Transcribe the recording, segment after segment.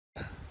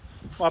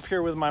I'm up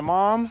here with my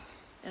mom.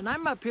 And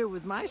I'm up here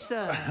with my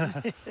son.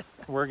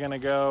 We're gonna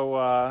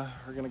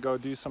go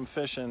do some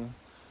fishing.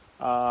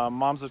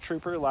 Mom's a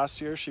trooper.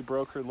 Last year she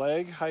broke her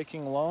leg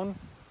hiking alone.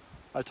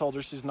 I told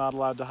her she's not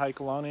allowed to hike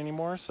alone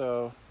anymore,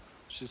 so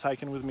she's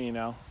hiking with me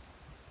now.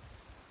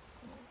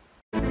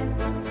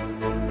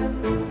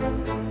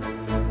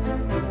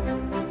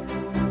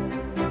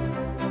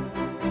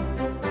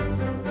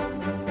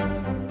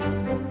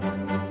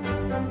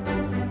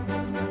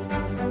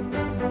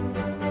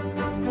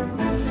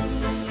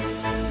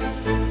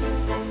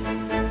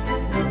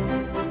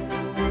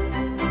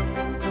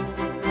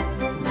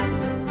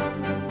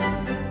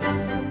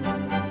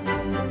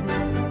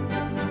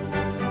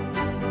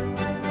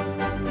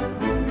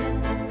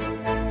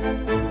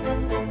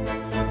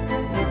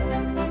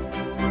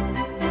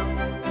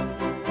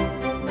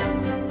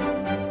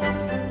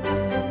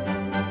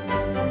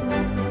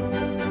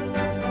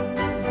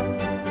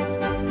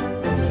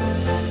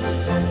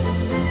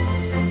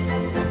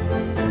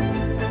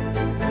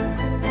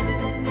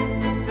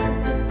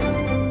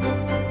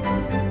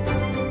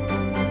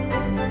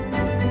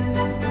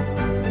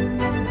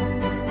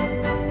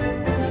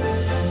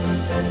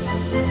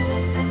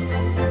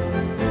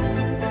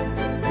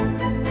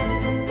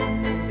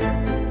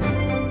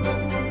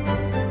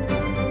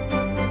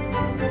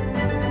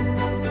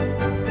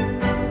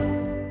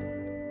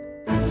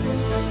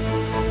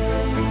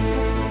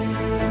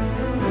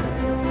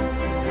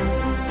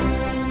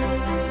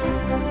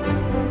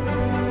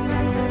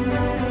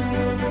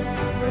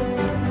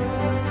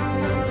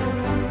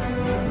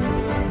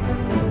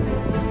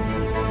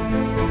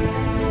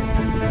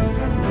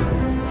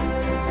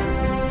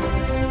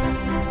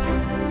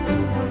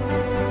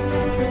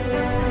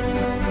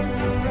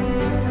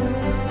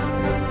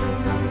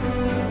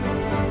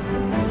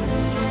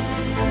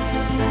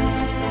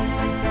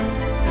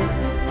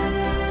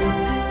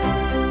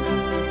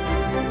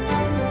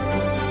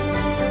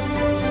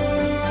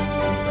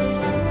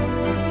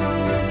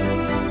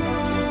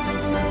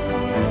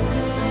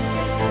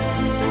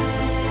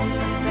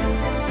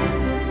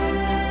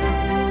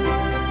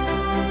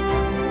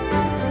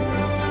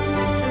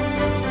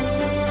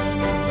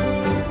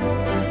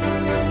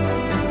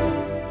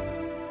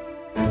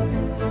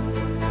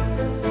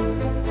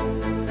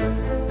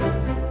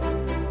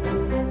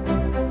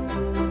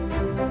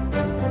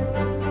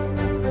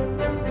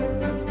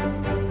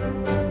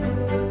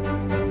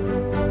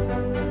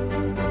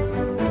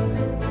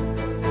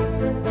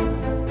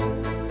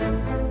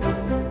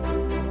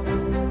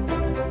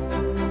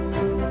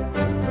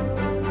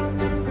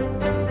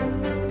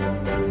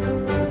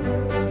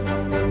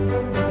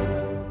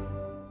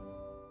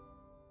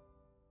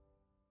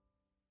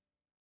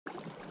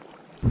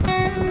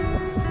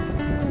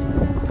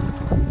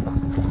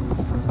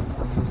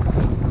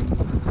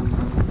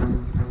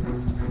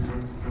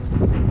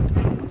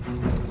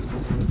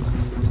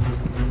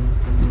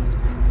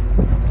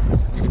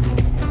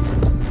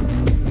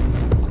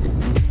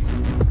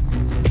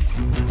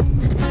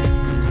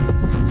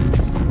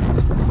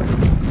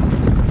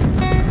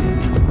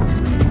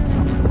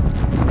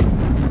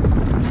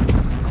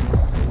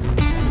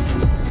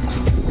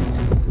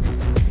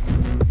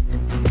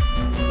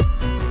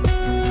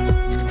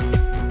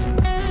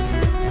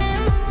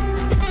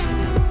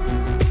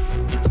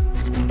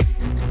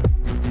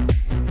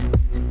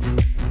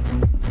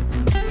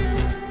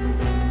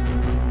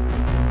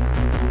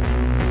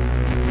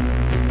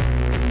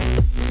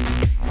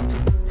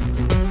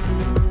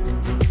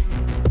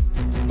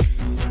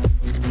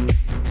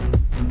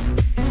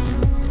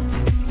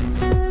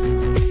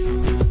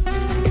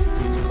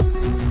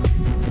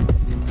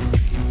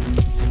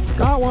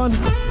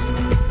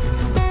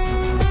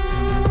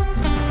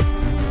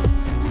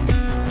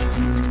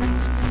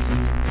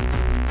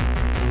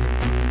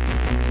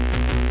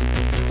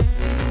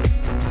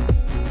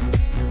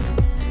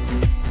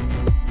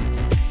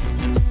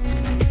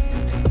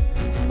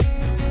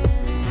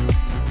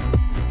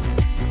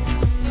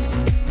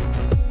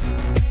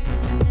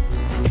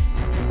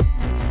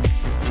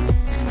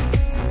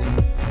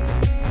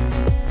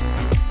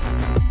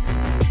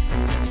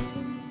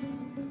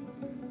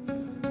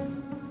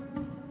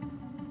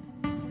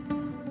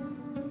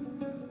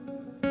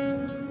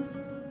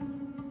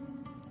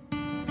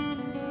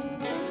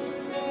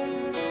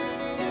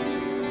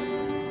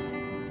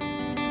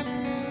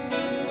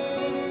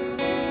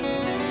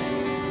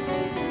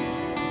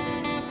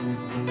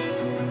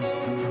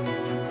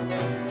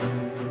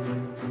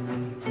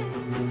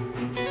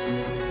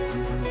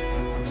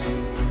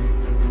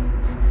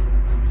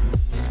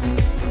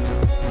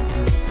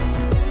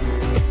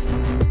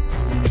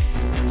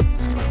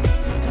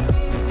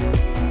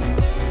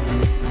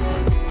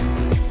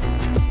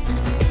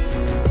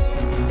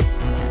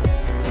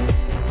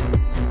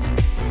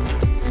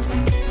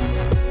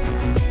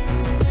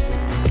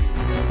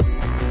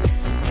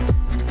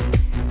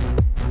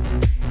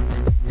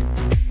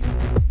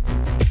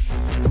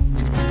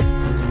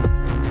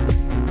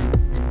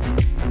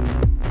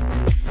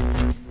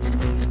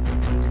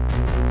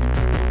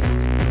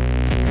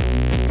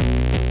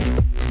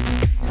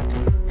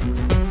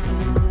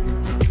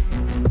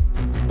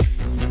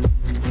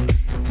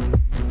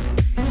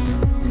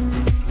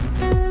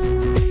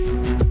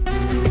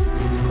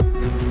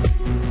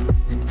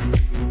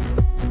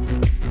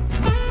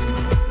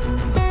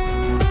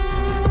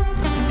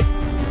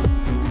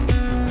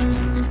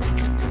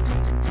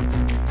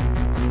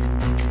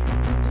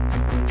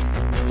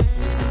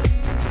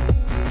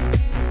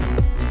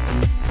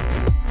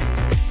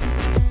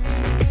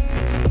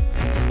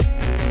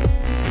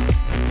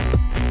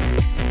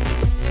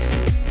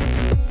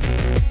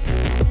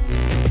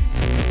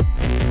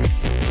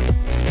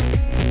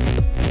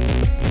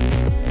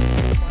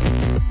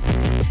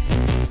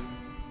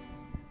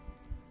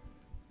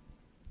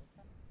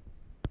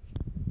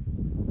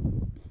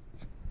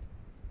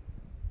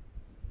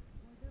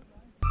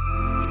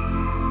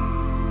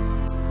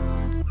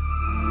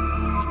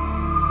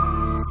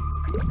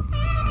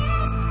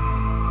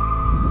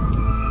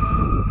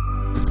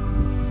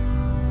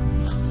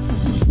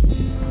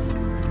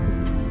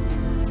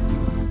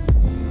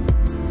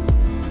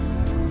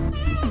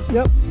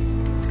 Yep.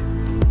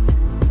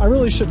 I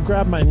really should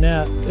grab my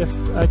net if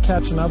I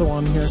catch another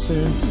one here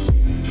soon.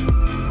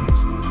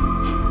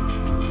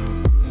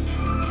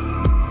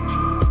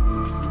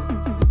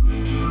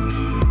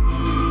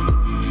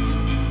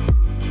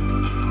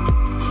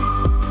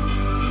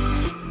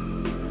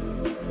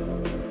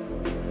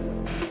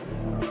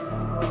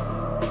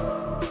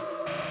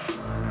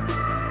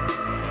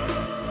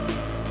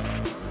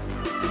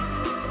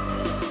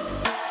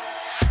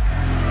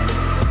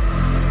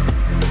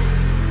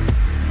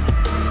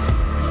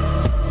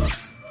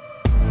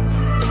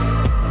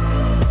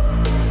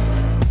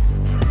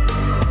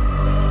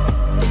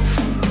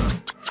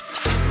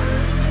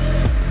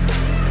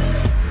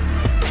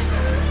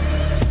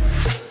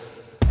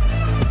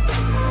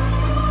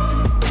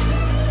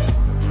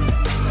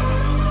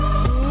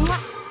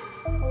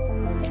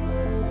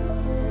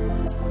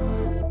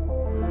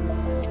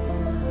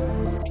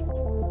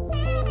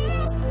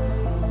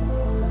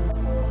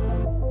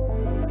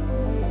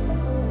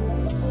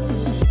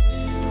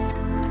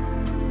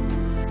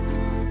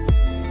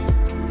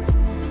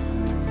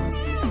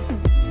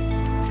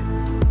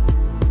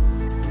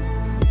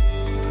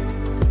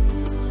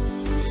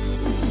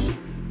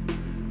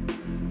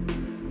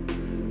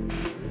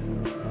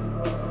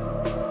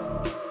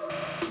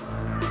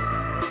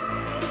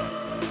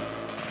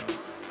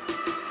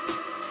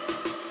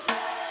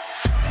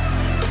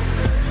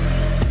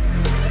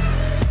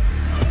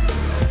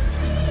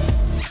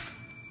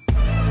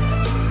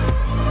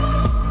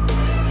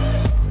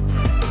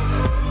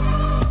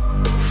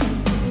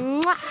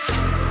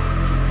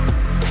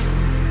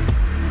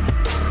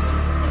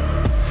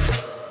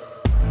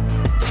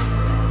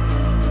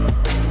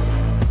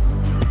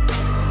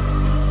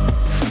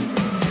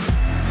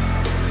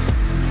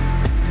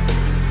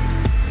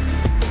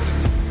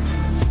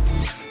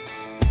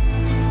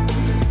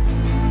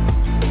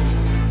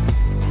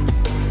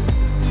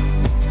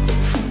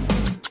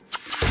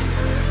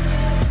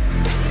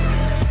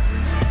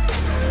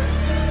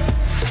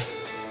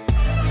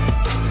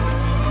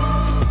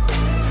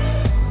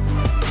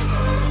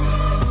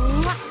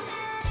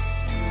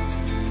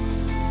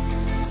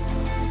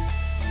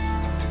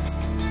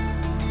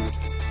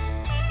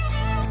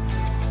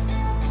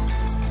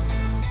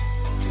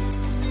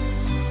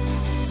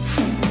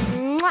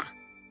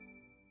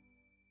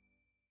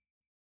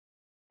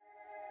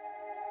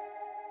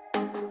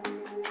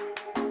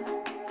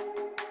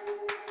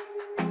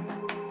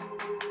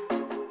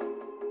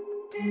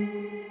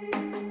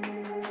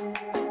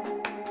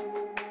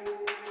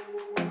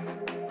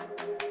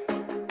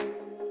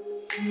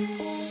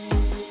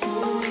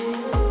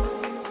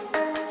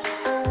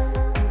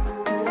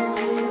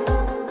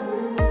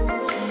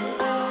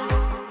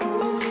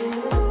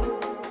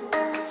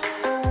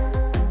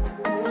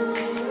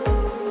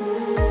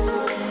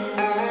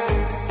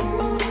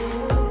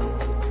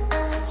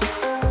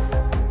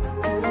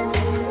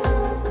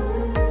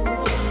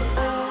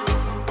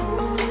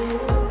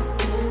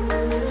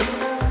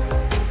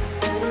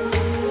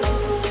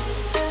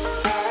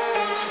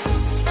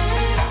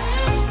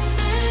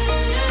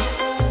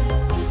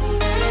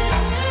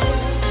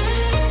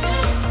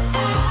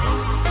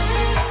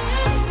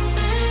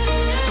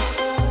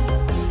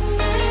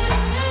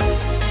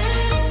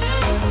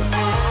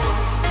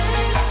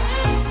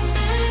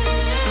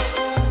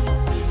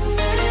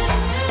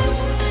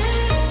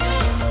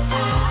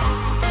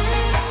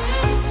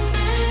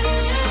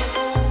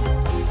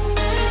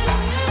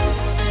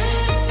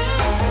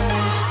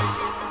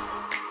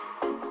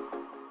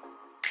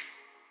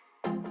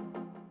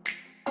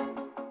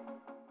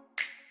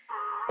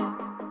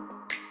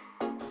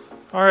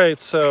 All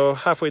right, so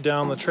halfway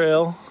down the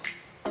trail,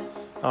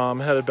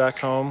 headed back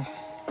home.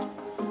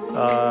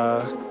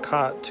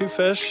 Caught 2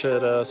 fish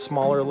at a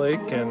smaller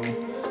lake, and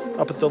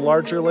up at the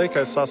larger lake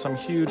I saw some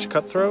huge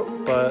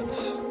cutthroat,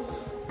 but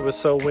it was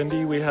so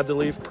windy we had to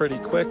leave pretty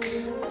quick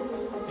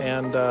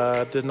and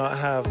did not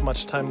have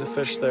much time to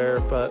fish there,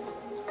 but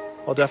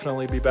I'll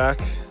definitely be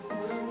back.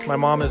 My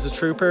mom is a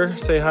trooper.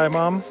 Say hi,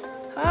 Mom.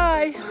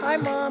 Hi. Hi,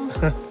 Mom.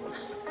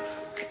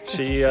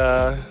 She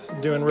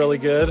doing really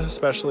good,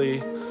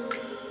 especially,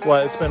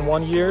 what, it's been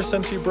 1 year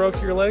since you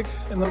broke your leg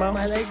in the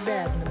mountains? My leg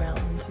bad in the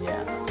mountains,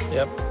 yeah.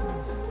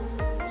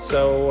 Yep.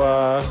 So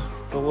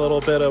a little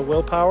bit of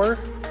willpower,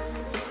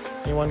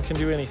 anyone can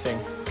do anything.